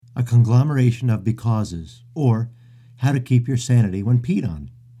a conglomeration of becauses, or how to keep your sanity when peed on.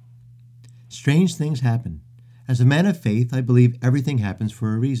 Strange things happen. As a man of faith, I believe everything happens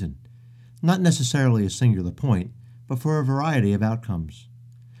for a reason. Not necessarily a singular point, but for a variety of outcomes.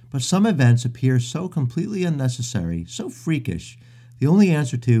 But some events appear so completely unnecessary, so freakish, the only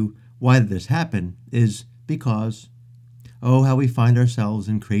answer to why did this happen is because. Oh, how we find ourselves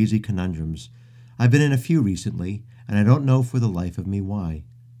in crazy conundrums. I've been in a few recently, and I don't know for the life of me why.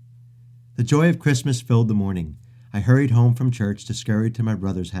 The joy of Christmas filled the morning. I hurried home from church to scurry to my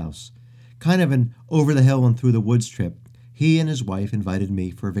brother's house. Kind of an over-the-hill and through-the-woods trip. He and his wife invited me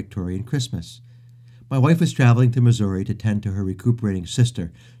for a Victorian Christmas. My wife was traveling to Missouri to tend to her recuperating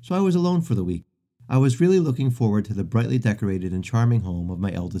sister, so I was alone for the week. I was really looking forward to the brightly decorated and charming home of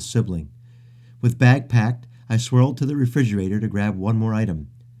my eldest sibling. With bag packed, I swirled to the refrigerator to grab one more item.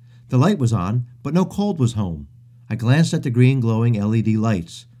 The light was on, but no cold was home. I glanced at the green glowing LED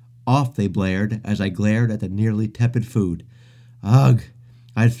lights. Off they blared as I glared at the nearly tepid food. Ugh!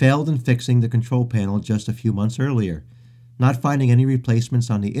 I had failed in fixing the control panel just a few months earlier. Not finding any replacements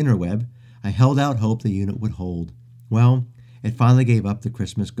on the interweb, I held out hope the unit would hold. Well, it finally gave up the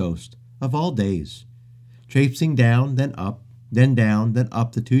Christmas ghost. Of all days. Traipsing down, then up, then down, then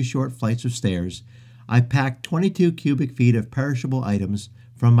up the 2 short flights of stairs, I packed 22 cubic feet of perishable items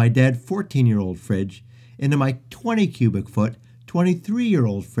from my dead 14-year-old fridge into my 20 cubic foot,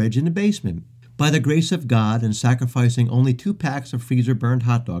 23-year-old fridge in the basement. By the grace of God and sacrificing only 2 packs of freezer-burned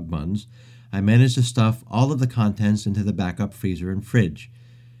hot dog buns, I managed to stuff all of the contents into the backup freezer and fridge.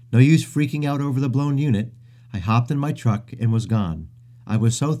 No use freaking out over the blown unit. I hopped in my truck and was gone. I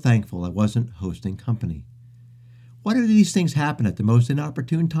was so thankful I wasn't hosting company. Why do these things happen at the most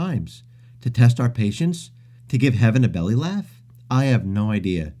inopportune times? To test our patience? To give heaven a belly laugh? I have no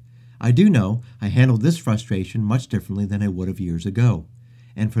idea. I do know I handled this frustration much differently than I would have years ago,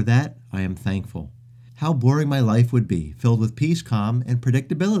 and for that I am thankful. How boring my life would be, filled with peace, calm, and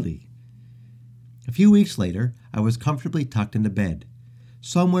predictability. A few weeks later, I was comfortably tucked into bed.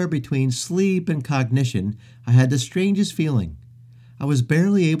 Somewhere between sleep and cognition, I had the strangest feeling. I was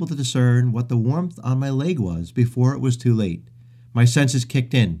barely able to discern what the warmth on my leg was before it was too late. My senses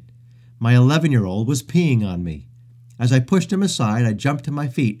kicked in. My 11-year-old was peeing on me. As I pushed him aside, I jumped to my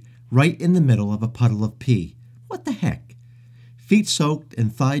feet, right in the middle of a puddle of pee. What the heck? Feet soaked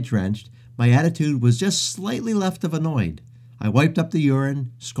and thigh drenched, my attitude was just slightly left of annoyed. I wiped up the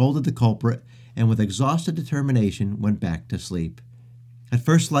urine, scolded the culprit, and with exhausted determination went back to sleep. At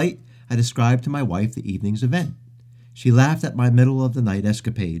first light, I described to my wife the evening's event. She laughed at my middle-of-the-night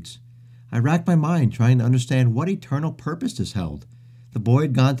escapades. I racked my mind trying to understand what eternal purpose this held. The boy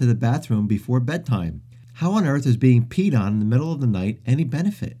had gone to the bathroom before bedtime. How on earth is being peed on in the middle of the night any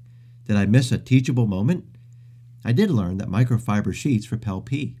benefit? Did I miss a teachable moment? I did learn that microfiber sheets repel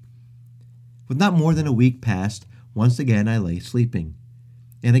pee. With not more than a week passed, once again I lay sleeping.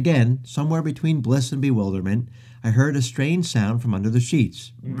 And again, somewhere between bliss and bewilderment, I heard a strange sound from under the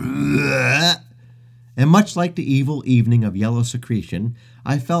sheets. And much like the evil evening of yellow secretion,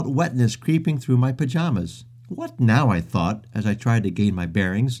 I felt wetness creeping through my pajamas. What now, I thought, as I tried to gain my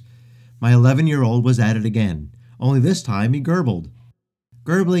bearings. My 11-year-old was at it again, only this time he gurgled.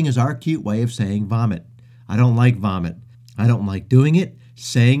 Gurgling is our cute way of saying vomit. I don't like vomit. I don't like doing it,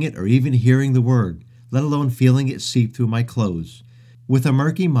 saying it, or even hearing the word, let alone feeling it seep through my clothes. With a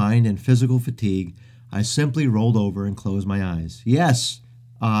murky mind and physical fatigue, I simply rolled over and closed my eyes. Yes,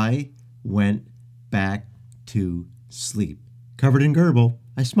 I went back to sleep. Covered in gerbil,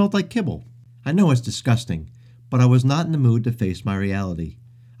 I smelled like kibble. I know it's disgusting, but I was not in the mood to face my reality.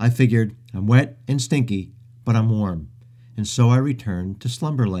 I figured, I'm wet and stinky, but I'm warm. And so I returned to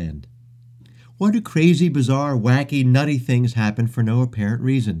slumberland. Why do crazy, bizarre, wacky, nutty things happen for no apparent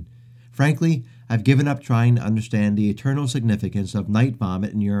reason? Frankly, I've given up trying to understand the eternal significance of night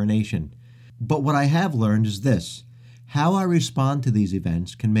vomit and urination. But what I have learned is this. How I respond to these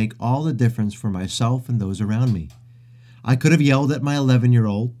events can make all the difference for myself and those around me. I could have yelled at my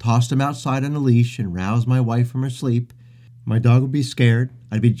 11-year-old, tossed him outside on a leash, and roused my wife from her sleep. My dog would be scared,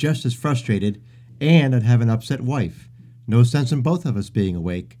 I'd be just as frustrated, and I'd have an upset wife. No sense in both of us being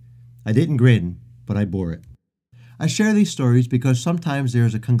awake. I didn't grin, but I bore it. I share these stories because sometimes there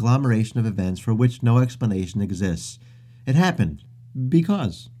is a conglomeration of events for which no explanation exists. It happened.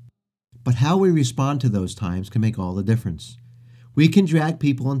 Because. But how we respond to those times can make all the difference. We can drag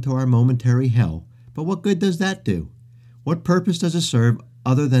people into our momentary hell, but what good does that do? What purpose does it serve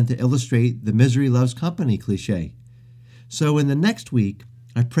other than to illustrate the misery loves company cliché? So in the next week,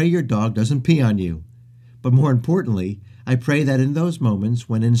 I pray your dog doesn't pee on you. But more importantly, I pray that in those moments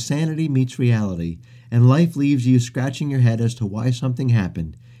when insanity meets reality and life leaves you scratching your head as to why something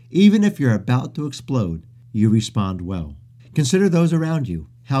happened, Even if you're about to explode, you respond well. Consider those around you,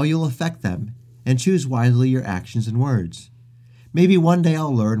 how you'll affect them, and choose wisely your actions and words. Maybe one day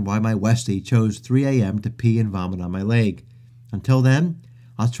I'll learn why my Westie chose 3 a.m. to pee and vomit on my leg. Until then,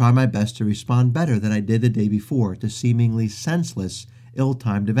 I'll try my best to respond better than I did the day before to seemingly senseless,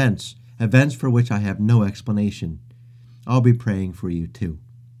 ill-timed events for which I have no explanation. I'll be praying for you too.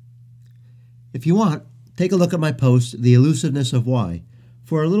 If you want, take a look at my post, The Elusiveness of Why,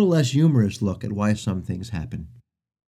 for a little less humorous look at why some things happen.